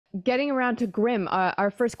getting around to Grimm,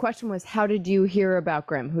 our first question was, how did you hear about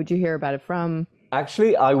Grimm? Who'd you hear about it from?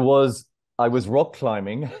 Actually, I was rock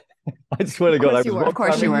climbing. I swear to Of God, I course you was were. Of rock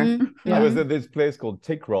course you climbing. were. I Yeah. was at this place called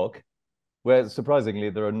Tick Rock, where surprisingly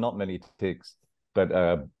there are not many ticks, but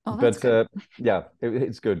Oh, that's good. yeah,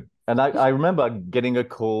 it's good. And I remember getting a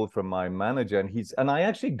call from my manager, and I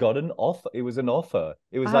actually got an offer. It was an offer.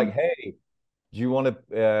 It was like, Wow. hey, do you want to?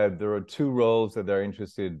 There are two roles that they're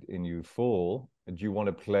interested in you for. Do you want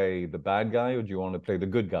to play the bad guy or do you want to play the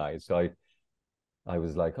good guy? So I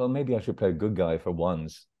was like, oh, maybe I should play a good guy for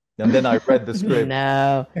once. And then I read the script.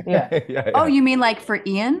 No. Yeah. Yeah, Oh, yeah. you mean like for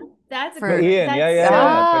Ian? That's For For Ian, yeah, that's yeah, so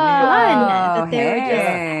yeah. For Neil. fun Oh, that they were just Yeah.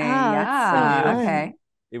 hey, oh, that's For so yeah, Neil's, fun. okay,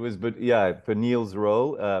 it was, but yeah, for Neil's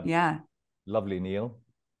role, yeah. lovely Neil.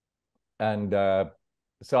 And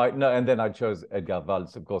so I no, and then I chose Edgar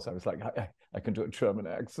Valls. Of course, I was like, I can do a German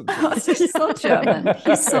accent. He's so German.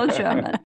 He's so German.